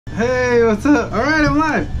Hey, what's up? All right, I'm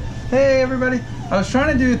live. Hey, everybody. I was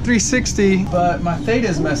trying to do 360, but my theta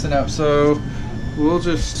is messing up, so we'll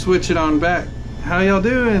just switch it on back. How y'all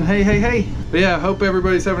doing? Hey, hey, hey. But yeah, hope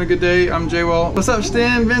everybody's having a good day. I'm J-Wall. What's up,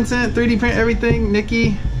 Stan, Vincent, 3D Print Everything,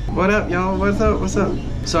 Nikki? What up, y'all? What's up? What's up?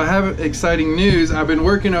 So I have exciting news. I've been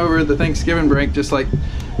working over the Thanksgiving break, just like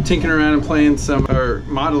tinkering around and playing some, or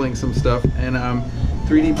modeling some stuff, and I'm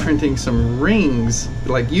 3D printing some rings,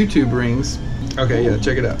 like YouTube rings. Okay, yeah,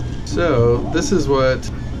 check it out. So this is what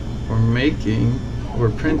we're making,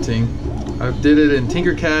 we're printing. I did it in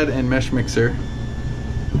Tinkercad and Mesh Mixer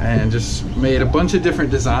and just made a bunch of different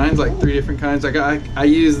designs, like 3 different kinds. I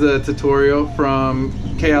used the tutorial from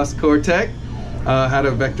Chaos Core Tech, how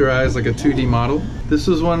to vectorize like a 2D model. This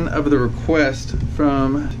was one of the requests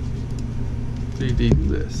from 3D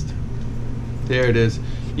list. There it is.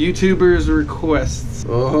 YouTubers requests.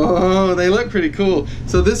 Oh, they look pretty cool.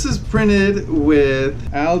 So this is printed with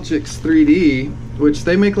Algix 3D, which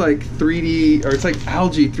they make like 3D, or it's like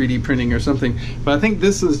algae 3D printing or something. But I think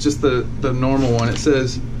this is just the normal one. It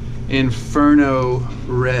says Inferno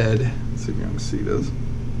Red. Let's see if you can see those.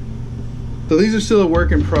 So these are still a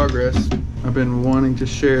work in progress. I've been wanting to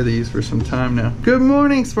share these for some time now. Good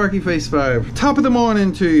morning, Sparky Face 5. Top of the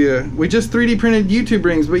morning to you. We just 3D printed YouTube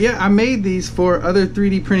rings, but yeah, I made these for other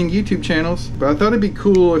 3D printing YouTube channels. But I thought it'd be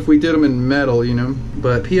cool if we did them in metal, you know.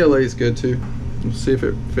 But PLA is good too. We'll see if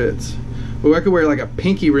it fits. Oh, I could wear like a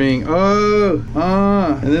pinky ring.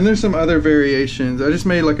 And then there's some other variations. I just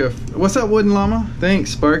made like a, what's up, Wooden Llama? Thanks,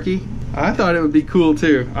 Sparky. I thought it would be cool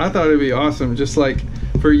too. I thought it'd be awesome, just like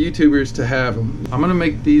for YouTubers to have them. I'm gonna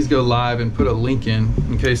make these go live and put a link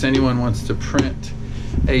in case anyone wants to print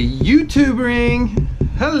a YouTube ring.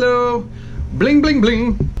 Hello, bling, bling,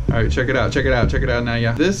 bling. All right, check it out, check it out, check it out now,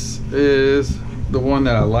 yeah. This is the one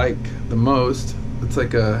that I like the most. It's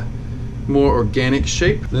like a more organic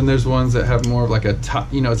shape. Then there's ones that have more of like a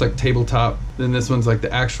top, you know, it's like tabletop. Then this one's like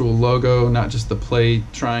the actual logo, not just the play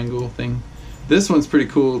triangle thing. This one's pretty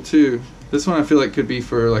cool too. This one I feel like could be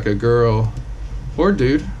for like a girl or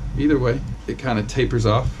dude, either way. It kind of tapers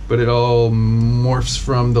off, but it all morphs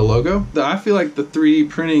from the logo. I feel like the 3D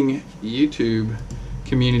printing YouTube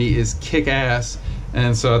community is kick-ass,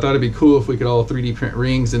 and so I thought it'd be cool if we could all 3D print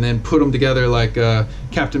rings and then put them together like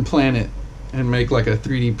Captain Planet and make like a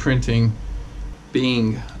 3D printing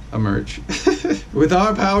being emerge. With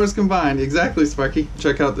our powers combined. Exactly, Sparky.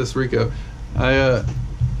 Check out this Rico. I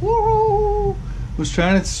was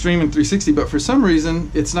trying to stream in 360, but for some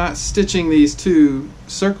reason it's not stitching these two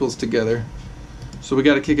circles together. So we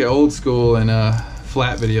got to kick it old school and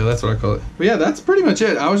flat video. That's what I call it. But yeah, that's pretty much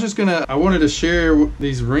it. I wanted to share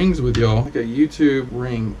these rings with y'all, like a YouTube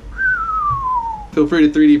ring. Feel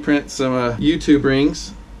free to 3D print some YouTube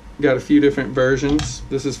rings. Got a few different versions.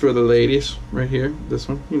 This is for the ladies right here. This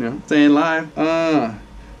one, you know, staying live.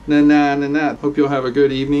 Hope you'll have a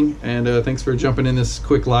good evening, and thanks for jumping in this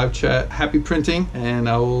quick live chat. Happy printing, and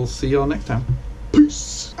I will see y'all next time.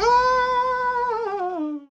 Peace.